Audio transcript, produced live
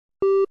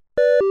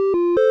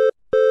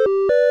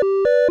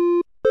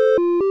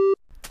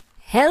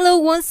Hello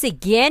once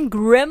again,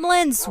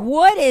 Gremlins!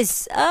 What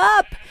is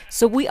up?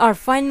 So we are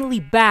finally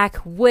back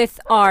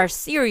with our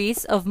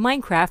series of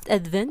Minecraft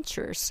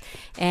adventures.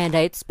 And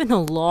it's been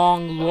a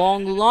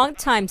long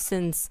time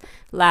since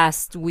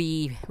last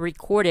we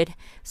recorded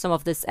some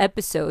of these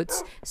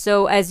episodes.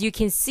 So as you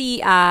can see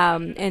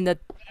in the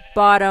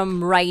bottom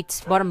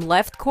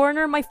left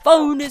corner, my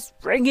phone is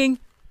ringing.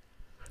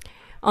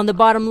 On the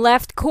bottom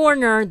left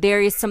corner, there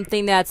is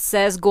something that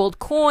says gold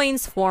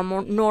coins for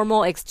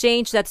normal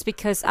exchange. That's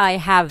because I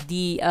have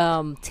the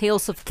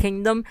Tales of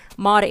Kingdom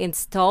mod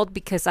installed,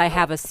 because I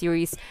have a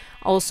series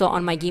also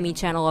on my gaming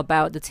channel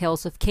about the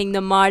Tales of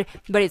Kingdom mod,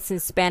 but it's in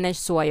Spanish,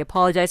 so I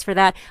apologize for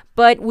that.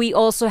 But we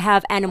also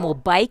have animal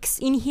bikes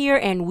in here,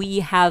 and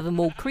we have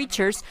more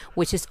creatures,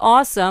 which is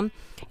awesome.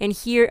 And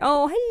here,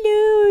 oh,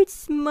 hello,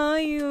 it's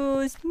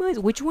Miles.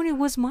 Which one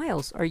was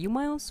Miles? Are you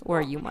Miles or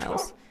are you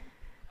Miles?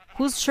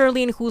 Who's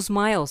Shirley and who's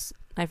Miles?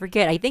 I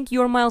forget. I think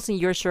you're Miles and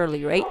you're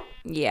Shirley, right?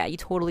 Yeah, you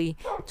totally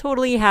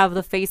have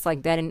the face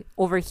like that. And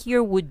over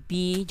here would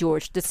be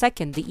George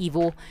II, the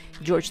evil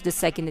George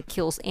II that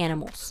kills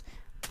animals.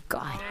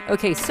 God.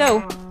 Okay,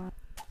 so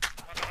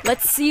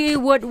let's see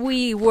what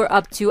we were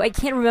up to. I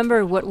can't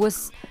remember what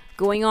was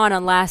going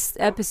on last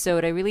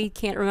episode. I really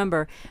can't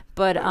remember.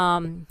 But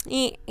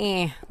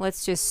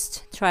let's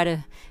just try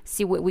to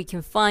see what we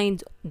can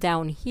find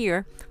down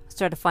here. Let's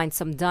try to find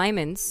some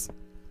diamonds,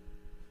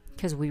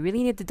 because we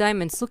really need the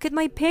diamonds. Look at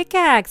my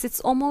pickaxe. It's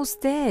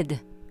almost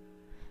dead.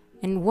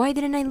 And why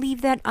didn't I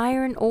leave that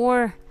iron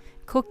ore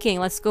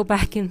cooking? Let's go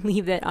back and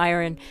leave that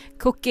iron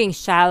cooking,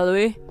 shall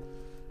we?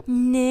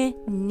 The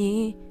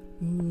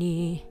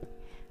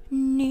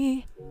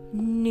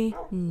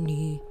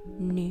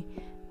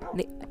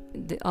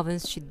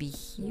ovens should be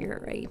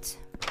here, right?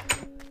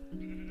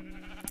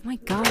 Oh my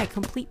god, I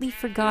completely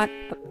forgot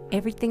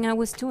everything I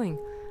was doing.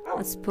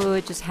 Let's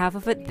put just half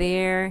of it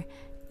there.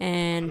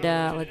 And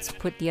let's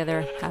put the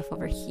other half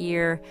over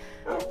here.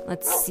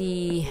 Let's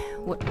see,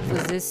 what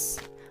was this?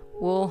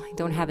 Wool? I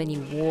don't have any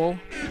wool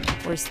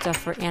or stuff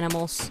for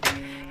animals.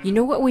 You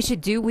know what we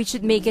should do? We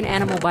should make an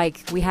animal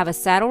bike. We have a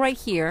saddle right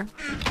here.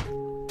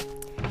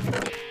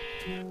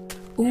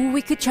 Ooh,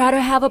 we could try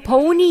to have a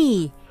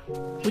pony.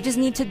 We just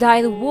need to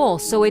dye the wool.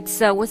 So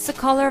it's, what's the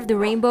color of the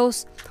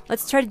rainbows?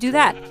 Let's try to do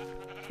that.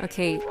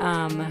 Okay,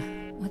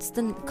 what's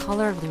the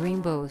color of the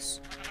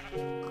rainbows?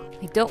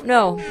 I don't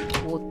know.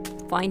 We'll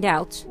find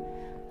out.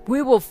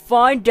 We will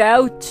find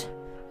out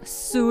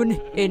soon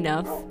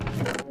enough.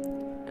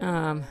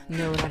 No,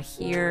 not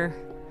here.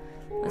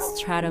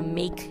 Let's try to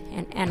make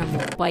an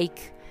animal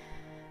bike.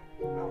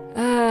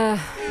 Not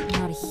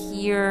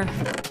here.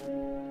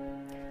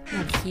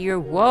 Not here.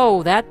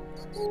 Whoa, that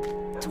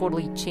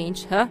totally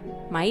changed, huh?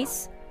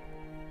 Mice?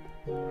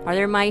 Are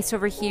there mice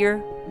over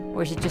here?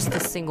 Or is it just a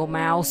single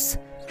mouse?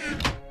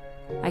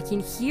 I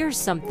can hear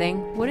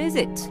something. What is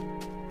it?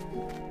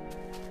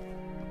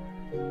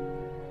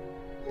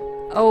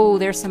 Oh,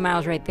 there's some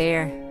mouse right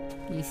there.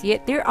 You see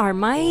it? There are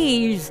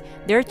mice.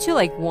 There are two,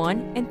 like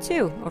 1 and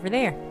 2 over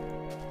there.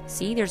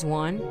 See, there's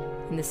one,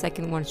 and the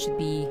second one should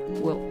be,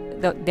 well,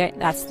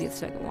 that's the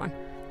second one.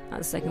 Not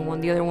the second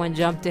one. The other one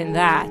jumped in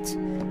that.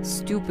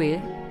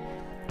 Stupid.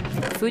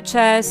 Food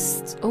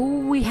chest. Oh,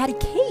 we had a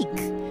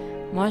cake.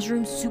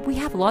 Mushroom soup. We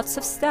have lots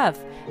of stuff.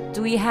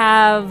 Do we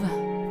have...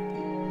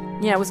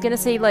 Yeah, I was gonna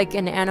say like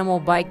an animal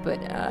bike, but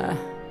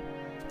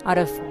out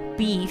of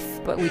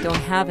beef, but we don't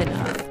have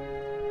enough.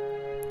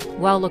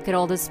 Wow, look at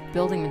all this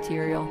building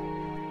material.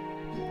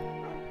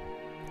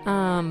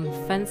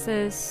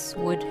 Fences,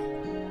 wood.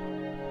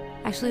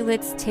 Actually,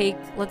 let's take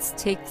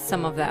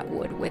some of that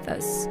wood with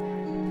us.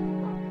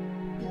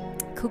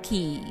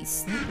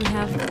 Cookies. We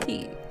have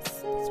cookies.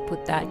 Let's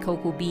put that.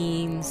 Cocoa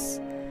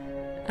beans.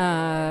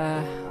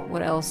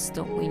 What else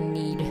don't we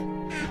need?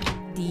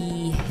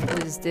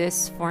 What is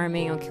this?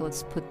 Farming. Okay,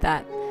 let's put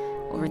that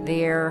over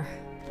there.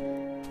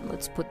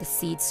 Let's put the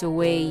seeds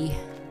away.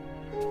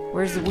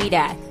 Where's the weed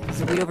at? Is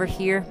the weed over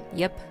here?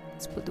 Yep.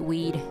 Let's put the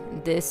weed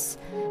in this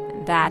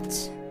and that.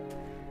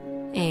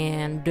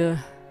 And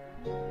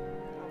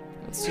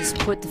let's just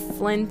put the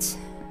flint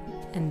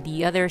and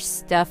the other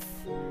stuff.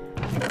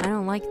 I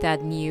don't like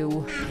that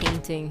new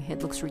painting.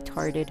 It looks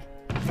retarded.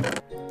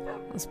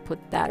 Let's put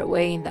that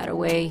away and that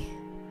away.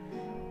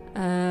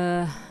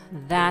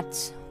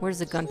 That. Where's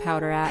the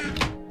gunpowder at?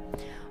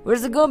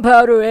 Where's the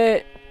gunpowder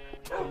at?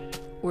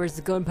 Where's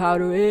the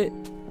gunpowder at?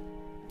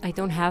 I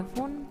don't have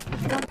one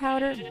with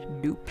gunpowder?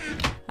 Nope.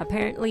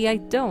 Apparently I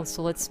don't,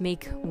 so let's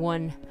make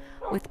one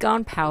with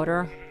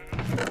gunpowder.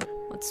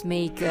 Let's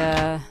make,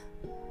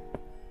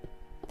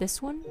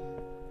 this one?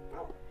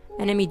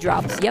 Enemy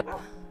drops, yep.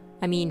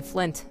 I mean,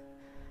 flint.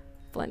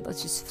 Flint,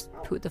 let's just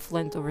put the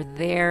flint over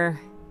there.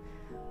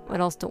 What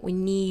else don't we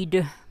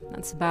need?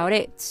 That's about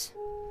it.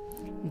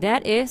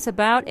 That is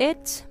about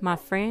it, my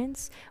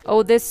friends.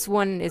 Oh, this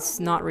one is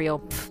not real.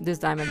 Pff, this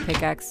diamond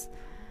pickaxe.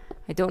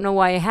 I don't know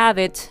why I have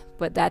it,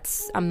 but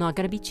I'm not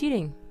gonna be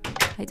cheating.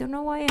 I don't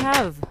know why I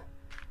have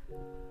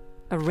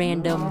a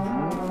random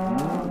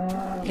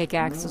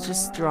pickaxe. Let's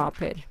just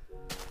drop it.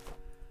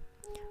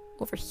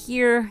 over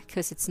here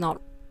because it's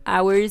not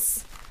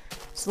ours.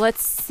 So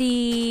let's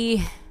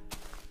see.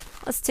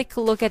 Let's take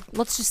a look at.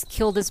 Let's just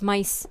kill this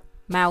mouse.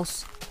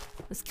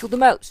 Let's kill the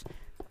mouse.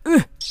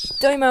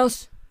 Die,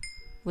 mouse.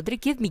 What did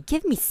it give me?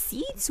 Give me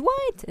seeds?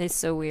 What? It's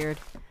so weird.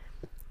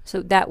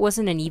 So that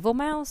wasn't an evil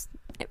mouse?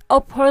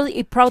 Oh,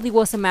 it probably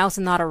was a mouse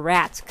and not a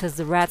rat, because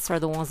the rats are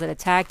the ones that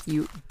attack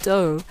you.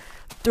 Duh.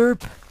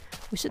 Derp.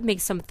 We should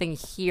make something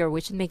here.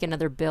 We should make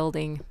another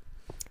building.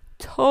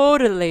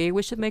 Totally.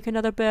 We should make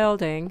another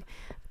building.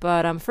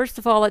 But first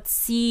of all, let's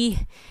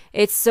see.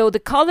 It's so the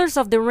colors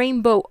of the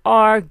rainbow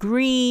are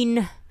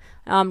green,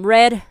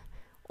 red,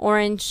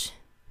 orange,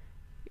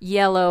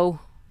 yellow,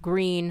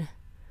 green,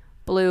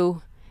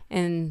 blue,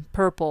 and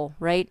purple,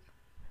 right?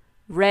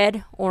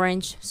 Red,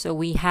 orange. So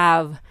we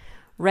have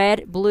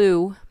red,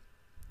 blue.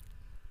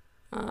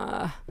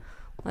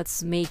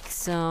 Let's make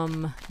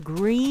some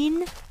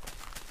green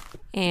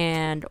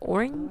and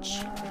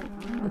orange.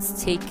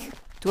 Let's take.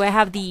 Do I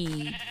have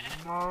the?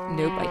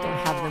 Nope, I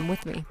don't have them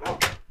with me.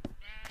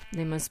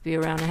 They must be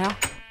around now.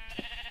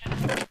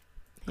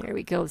 Here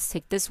we go. Let's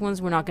take this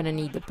ones. We're not gonna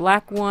need the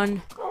black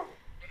one.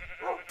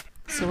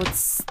 So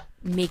let's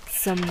make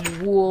some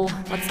wool.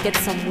 Let's get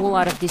some wool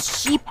out of this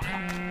sheep.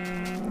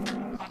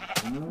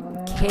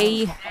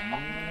 Okay.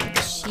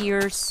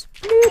 Shears.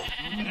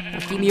 Now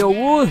give me your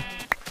wool.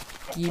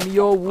 Give me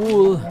your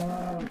wool.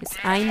 Because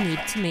I need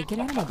to make an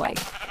animal bike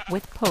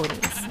with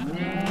ponies.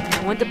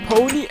 I want the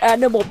pony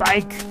animal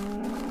bike.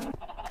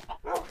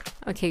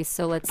 Okay,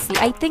 so let's see.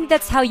 I think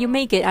that's how you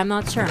make it. I'm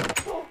not sure.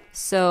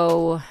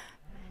 So,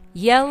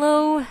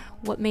 yellow.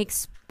 What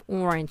makes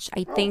orange?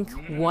 I think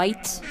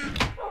white.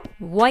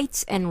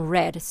 White and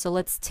red. So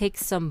let's take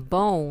some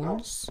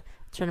bones.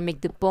 Trying to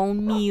make the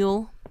bone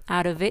meal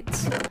out of it.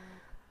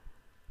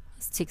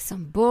 Let's take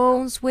some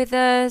bones with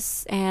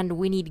us. And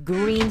we need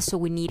green, so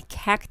we need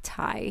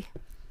cacti.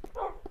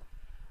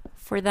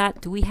 For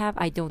that, do we have?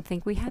 I don't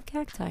think we have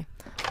cacti.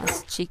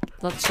 Let's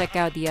check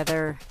out the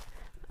other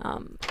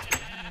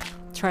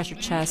treasure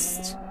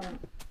chest.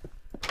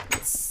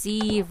 Let's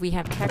see if we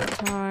have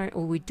cacti.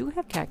 Oh, we do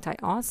have cacti.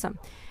 Awesome.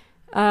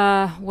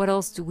 What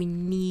else do we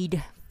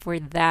need for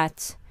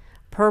that?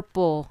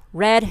 Purple,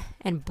 red,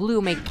 and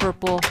blue make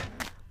purple.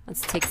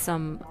 Let's take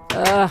some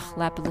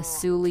lapis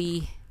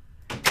lazuli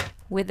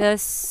with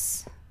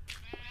us.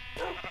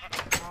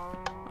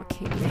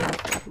 Okay, we have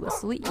lapis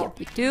lazuli. Yep,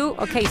 we do.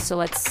 Okay, so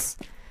let's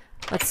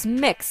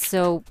mix.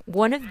 So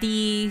one of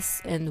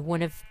these and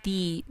one of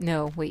the.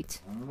 No,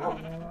 wait.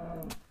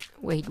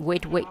 Wait.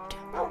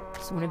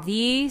 So one of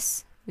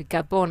these. We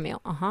got bone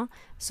meal.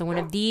 So one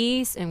of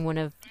these and one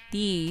of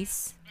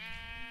these.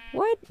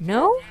 What?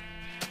 No?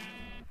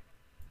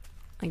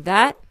 Like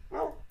that?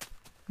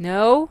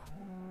 No?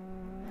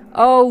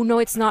 Oh, no,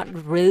 it's not.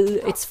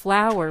 It's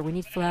flour. We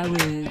need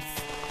flowers.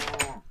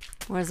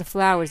 Where's the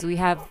flowers? Do we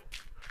have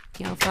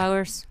yellow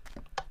flowers?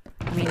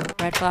 I mean,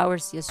 red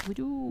flowers? Yes, we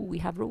do. We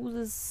have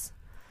roses.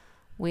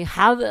 We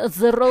have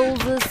the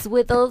roses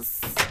with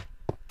us.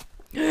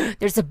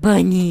 There's a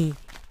bunny.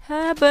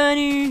 Hi,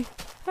 bunny.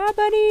 Hi,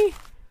 bunny.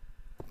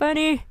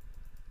 Bunny.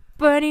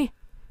 Bunny.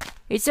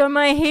 It's on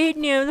my head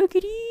now. Look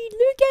at it.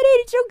 Look at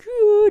it. It's so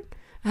cute.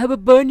 I have a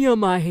bunny on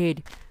my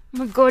head. Oh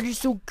my god, it's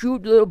so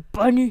cute, little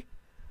bunny.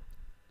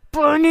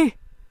 Bunny.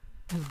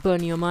 I have a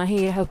bunny on my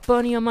head. I have a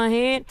bunny on my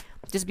head.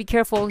 Just be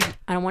careful.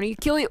 I don't want to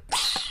kill you.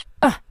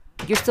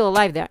 You're still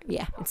alive there.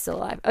 Yeah, it's still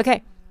alive.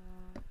 Okay.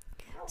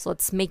 So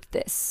let's make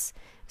this.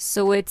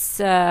 So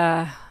it's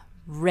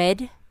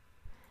red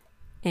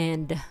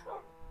and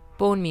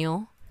bone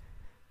meal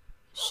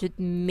should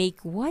make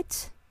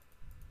what?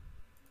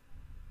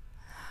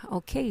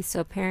 Okay,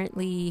 so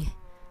apparently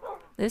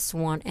this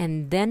one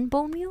and then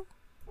bone meal?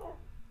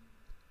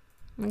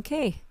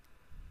 Okay.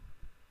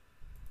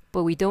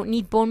 But we don't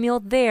need bone meal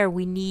there.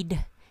 We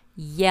need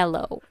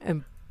yellow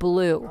and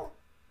blue.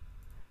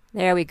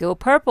 There we go.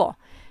 Purple.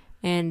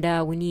 And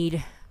we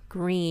need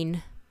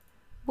green.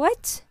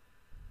 What?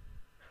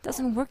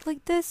 Doesn't work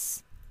like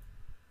this?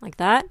 Like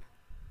that?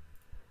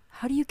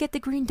 How do you get the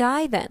green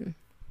dye then?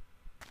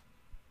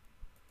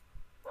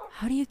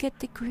 How do you get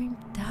the green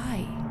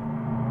dye?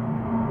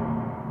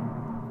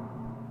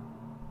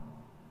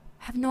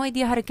 I have no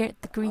idea how to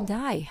get the green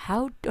dye.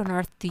 How on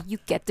earth do you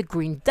get the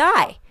green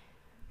dye?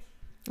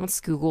 Let's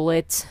Google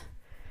it.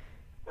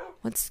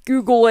 Let's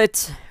Google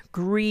it.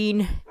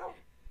 Green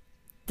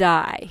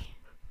dye.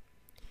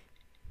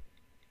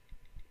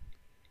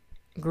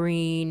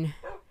 Green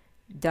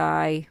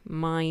dye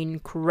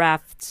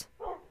Minecraft.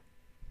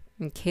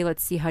 Okay,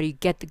 let's see how do you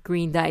get the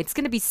green dye. It's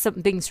gonna be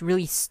something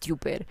really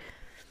stupid.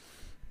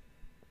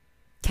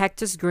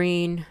 Cactus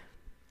green.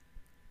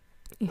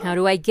 How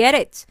do I get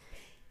it?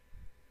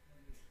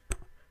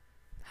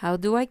 How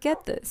do I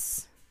get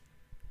this?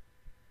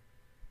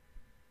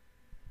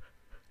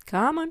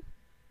 Come on.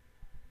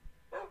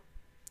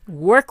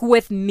 Work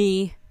with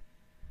me.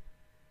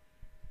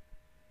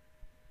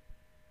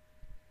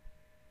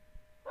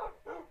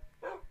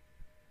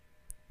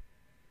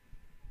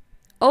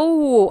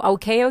 Oh,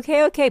 okay.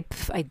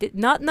 Pff, I did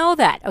not know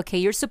that. Okay,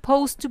 you're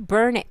supposed to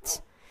burn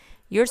it.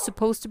 you're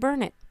supposed to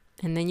burn it.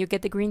 And then you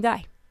get the green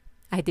dye.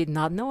 I did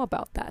not know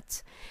about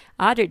that.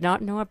 I did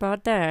not know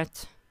about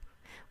that.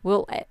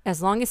 Well,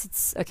 as long as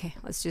it's... Okay,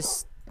 let's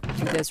just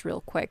do this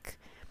real quick.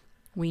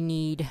 We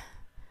need a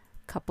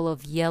couple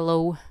of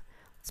yellow.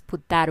 Let's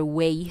put that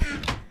away.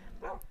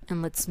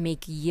 And let's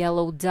make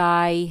yellow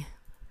dye.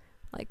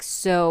 Like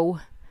so.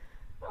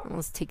 And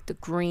let's take the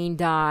green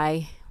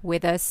dye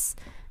with us.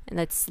 And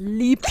let's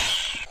sleep.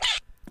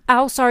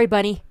 Ow, sorry,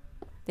 bunny.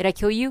 Did I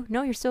kill you?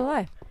 No, you're still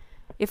alive.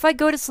 If I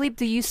go to sleep,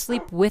 do you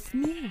sleep with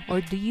me?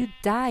 Or do you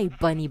die,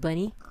 bunny?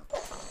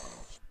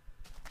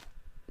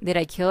 Did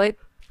I kill it?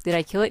 Did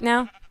I kill it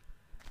now?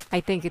 I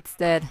think it's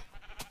dead.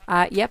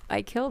 Yep,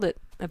 I killed it.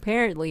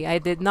 Apparently. I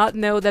did not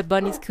know that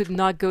bunnies could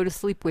not go to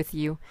sleep with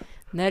you.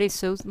 That is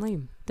so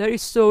lame. That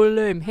is so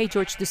lame. Hey,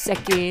 George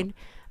II.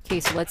 Okay,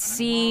 so let's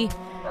see.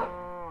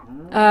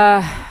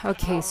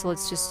 Okay, so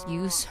let's just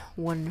use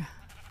one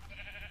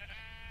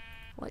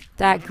like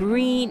that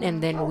green,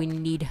 and then we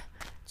need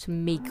to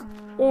make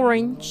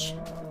orange.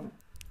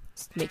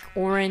 Let's make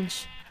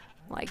orange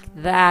like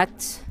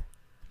that.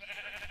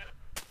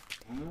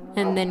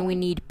 And then we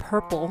need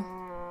purple.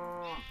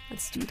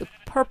 Let's do the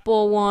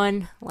purple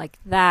one like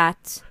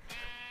that.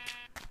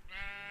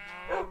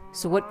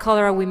 So what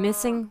color are we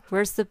missing?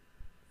 Where's the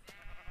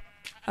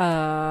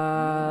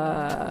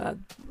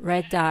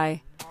red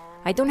dye?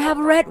 I don't have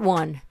a red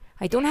one.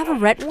 I don't have a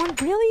red one?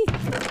 Really?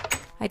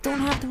 I don't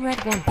have the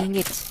red one. Dang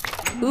it.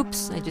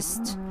 Oops, I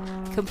just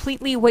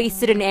completely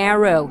wasted an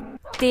arrow.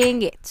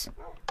 Dang it.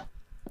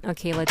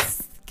 Okay,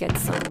 let's get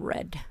some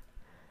red.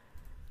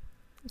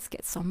 Let's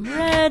get some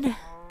red.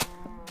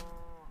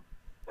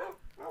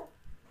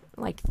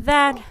 Like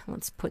that.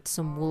 Let's put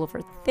some wool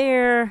over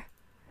there.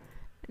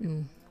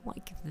 And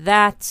like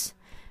that.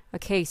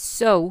 Okay,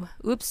 so,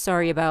 oops,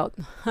 sorry about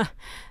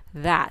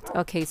that.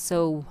 Okay,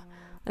 so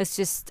let's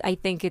just, I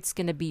think it's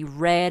gonna be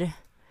red,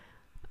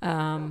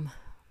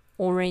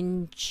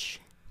 orange,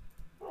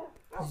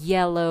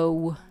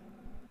 yellow,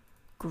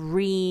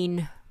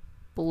 green,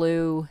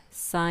 blue,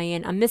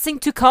 cyan. I'm missing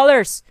 2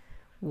 colors.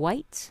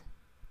 White.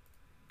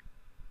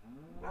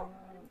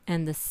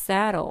 And the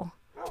saddle.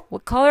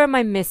 What color am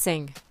I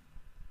missing?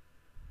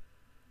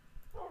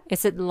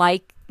 Is it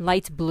like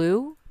light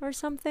blue or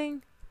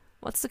something?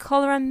 What's the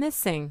color I'm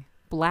missing?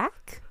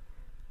 Black?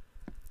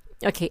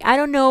 Okay, I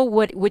don't know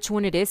which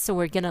one it is, so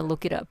we're gonna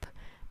look it up.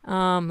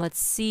 Let's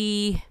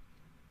see.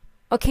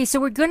 Okay, so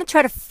we're gonna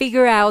try to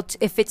figure out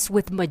if it's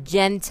with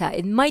magenta.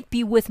 It might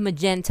be with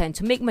magenta, and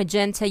to make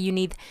magenta you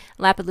need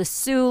lapis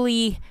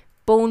lazuli,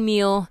 bone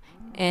meal,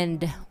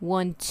 and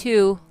 1,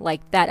 2,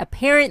 like that.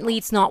 Apparently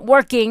it's not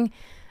working.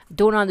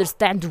 Don't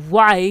understand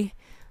why.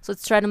 So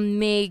let's try to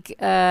make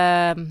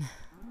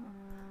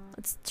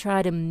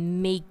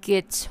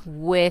it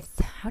with,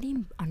 how do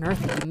you on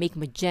earth do you make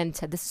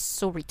magenta? This is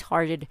so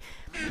retarded.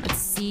 Let's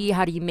see,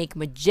 how do you make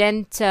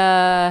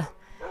magenta?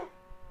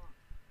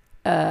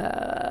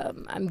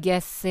 I'm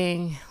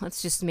guessing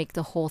let's just make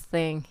the whole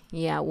thing.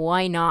 Yeah,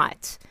 why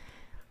not?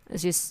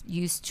 Let's just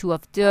use 2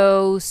 of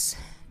those,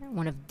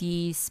 one of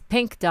these,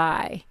 pink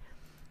dye.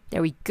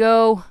 There we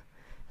go.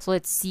 So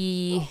let's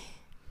see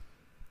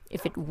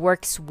if it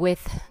works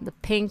with the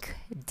pink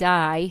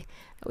dye.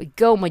 There we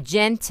go,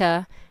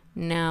 magenta.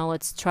 Now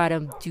let's try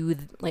to do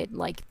it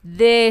like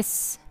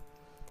this.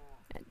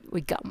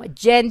 We got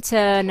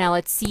magenta. Now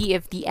let's see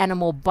if the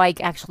animal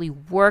bike actually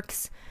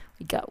works.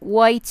 We got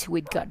white,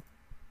 we got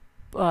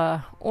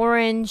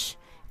orange,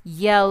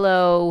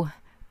 yellow,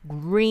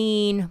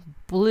 green,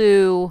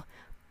 blue,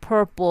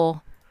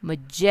 purple,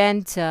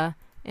 magenta,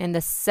 and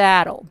the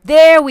saddle.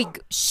 There we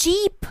go.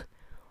 Sheep!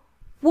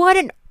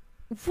 What?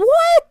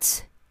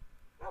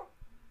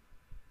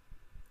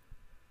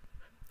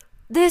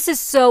 This is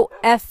so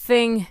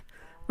effing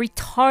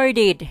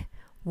retarded.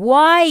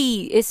 Why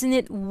isn't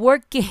it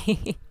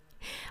working?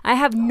 I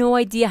have no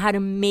idea how to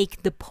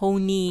make the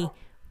pony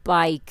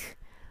bike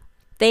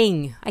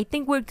thing. I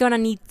think we're gonna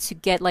need to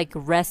get like a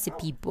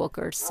recipe book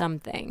or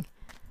something.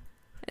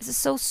 This is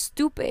so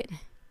stupid.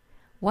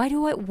 Why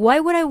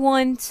would I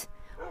want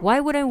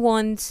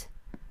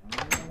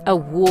a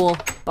wool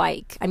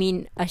bike? I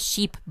mean, a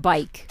sheep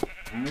bike.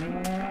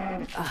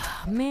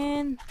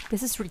 Man,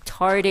 this is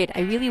retarded.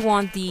 I really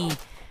want the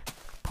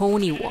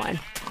pony one.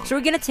 So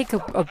we're gonna take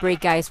a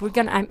break, guys.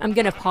 I'm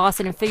gonna pause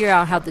it and figure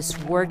out how this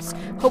works.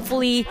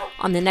 Hopefully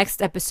on the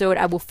next episode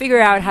I will figure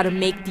out how to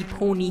make the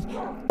pony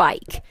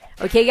bike.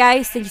 Okay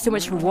guys, thank you so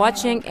much for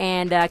watching,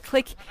 and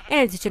click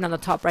and notification on the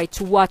top right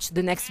to watch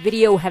the next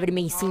video. Have an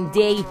amazing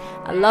day.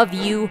 I love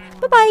you.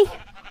 Bye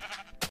bye.